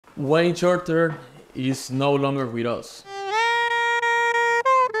Wayne Shorter is no longer with us.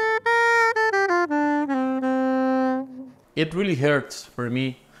 It really hurts for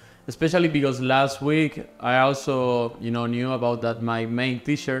me, especially because last week I also, knew about that my main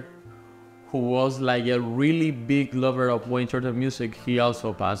teacher, who was like a really big lover of Wayne Shorter music, he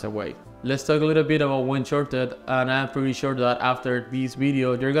also passed away. Let's talk a little bit about Wayne Shorter, and I'm pretty sure that after this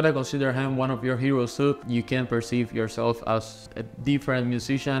video, you're gonna consider him one of your heroes too. You can perceive yourself as a different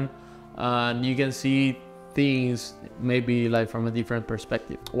musician, and you can see things maybe like from a different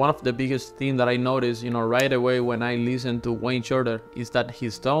perspective. One of the biggest things that I noticed, right away when I listen to Wayne Shorter is that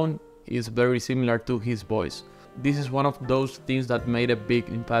his tone is very similar to his voice. This is one of those things that made a big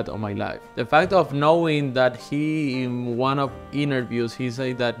impact on my life. The fact of knowing that he, in one of interviews, he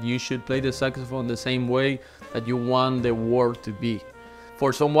said that you should play the saxophone the same way that you want the world to be.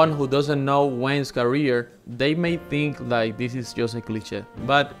 For someone who doesn't know Wayne's career, they may think like this is just a cliche,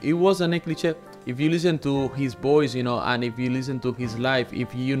 but it wasn't a cliche. If you listen to his voice, and if you listen to his life,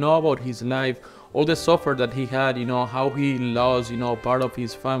 if you know about his life, all the suffer that he had, how he lost, part of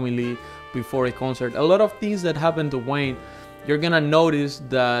his family before a concert, a lot of things that happened to Wayne, you're gonna notice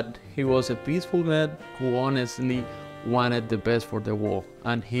that he was a peaceful man who honestly wanted the best for the world,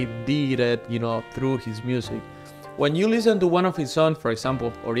 and he did it, through his music. When you listen to one of his songs, for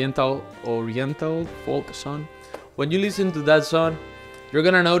example, Oriental folk song, when you listen to that song, you're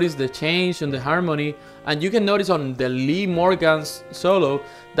gonna notice the change in the harmony, and you can notice on the Lee Morgan's solo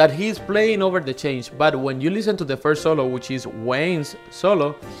that he's playing over the change. But when you listen to the first solo, which is Wayne's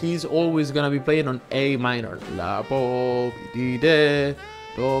solo, he's always gonna be playing on A minor. La, bo, di, de,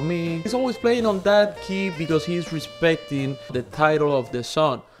 do, mi. He's always playing on that key because he's respecting the title of the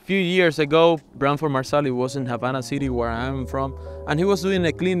song. A few years ago, Branford Marsalis was in Havana City, where I'm from, and he was doing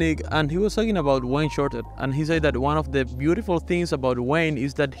a clinic, and he was talking about Wayne Shorter, and he said that one of the beautiful things about Wayne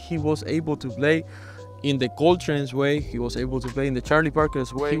is that he was able to play in the Coltrane's way, he was able to play in the Charlie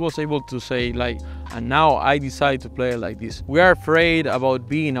Parker's way, he was able to say like, and now I decide to play like this. We are afraid about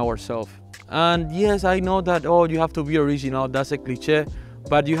being ourselves, and yes, I know that, oh, you have to be original, that's a cliche,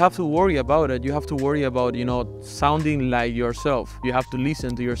 but you have to worry about it. You have to worry about, sounding like yourself. You have to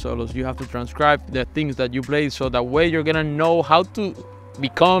listen to your solos. You have to transcribe the things that you play, so that way you're gonna know how to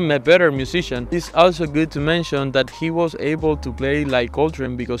become a better musician. It's also good to mention that he was able to play like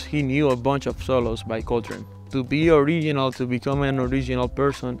Coltrane because he knew a bunch of solos by Coltrane. To be original, to become an original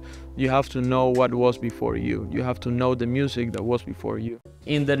person, you have to know what was before you. You have to know the music that was before you.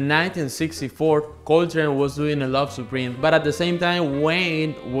 In the 1964, Coltrane was doing A Love Supreme, but at the same time,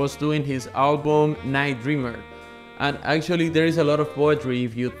 Wayne was doing his album Night Dreamer. And actually, there is a lot of poetry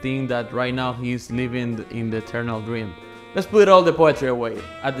if you think that right now he's living in the eternal dream. Let's put all the poetry away.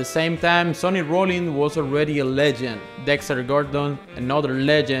 At the same time, Sonny Rollins was already a legend. Dexter Gordon, another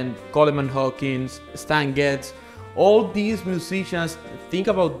legend, Coleman Hawkins, Stan Getz. All these musicians, think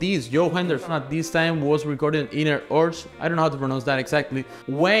about this. Joe Henderson at this time was recording Inner Urge. I don't know how to pronounce that exactly.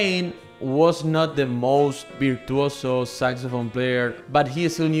 Wayne was not the most virtuoso saxophone player, but he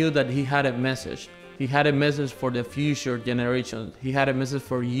still knew that he had a message. He had a message for the future generations. He had a message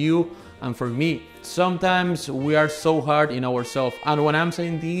for you and for me. Sometimes we are so hard in ourselves. And when I'm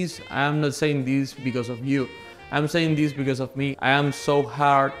saying this, I'm not saying this because of you. I'm saying this because of me. I am so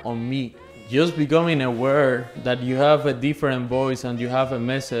hard on me. Just becoming aware that you have a different voice and you have a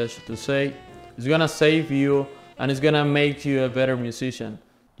message to say, it's gonna save you and it's gonna make you a better musician.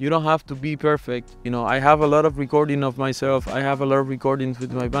 You don't have to be perfect. I have a lot of recording of myself. I have a lot of recordings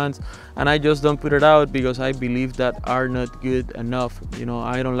with my bands, and I just don't put it out because I believe that are not good enough.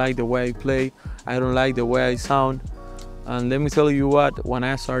 I don't like the way I play. I don't like the way I sound. And let me tell you what, when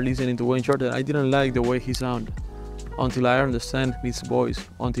I started listening to Wayne Shorter, I didn't like the way he sounded. Until I understand his voice,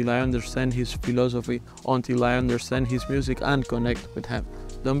 until I understand his philosophy, until I understand his music and connect with him.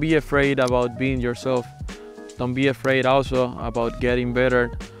 Don't be afraid about being yourself. Don't be afraid also about getting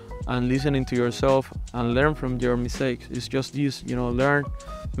better and listening to yourself and learn from your mistakes. It's just this, learn,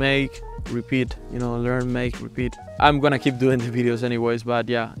 make, repeat, learn, make, repeat. I'm gonna keep doing the videos anyways, but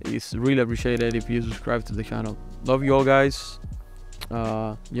yeah, it's really appreciated if you subscribe to the channel. Love you all, guys.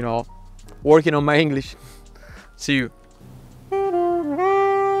 Working on my English. See you.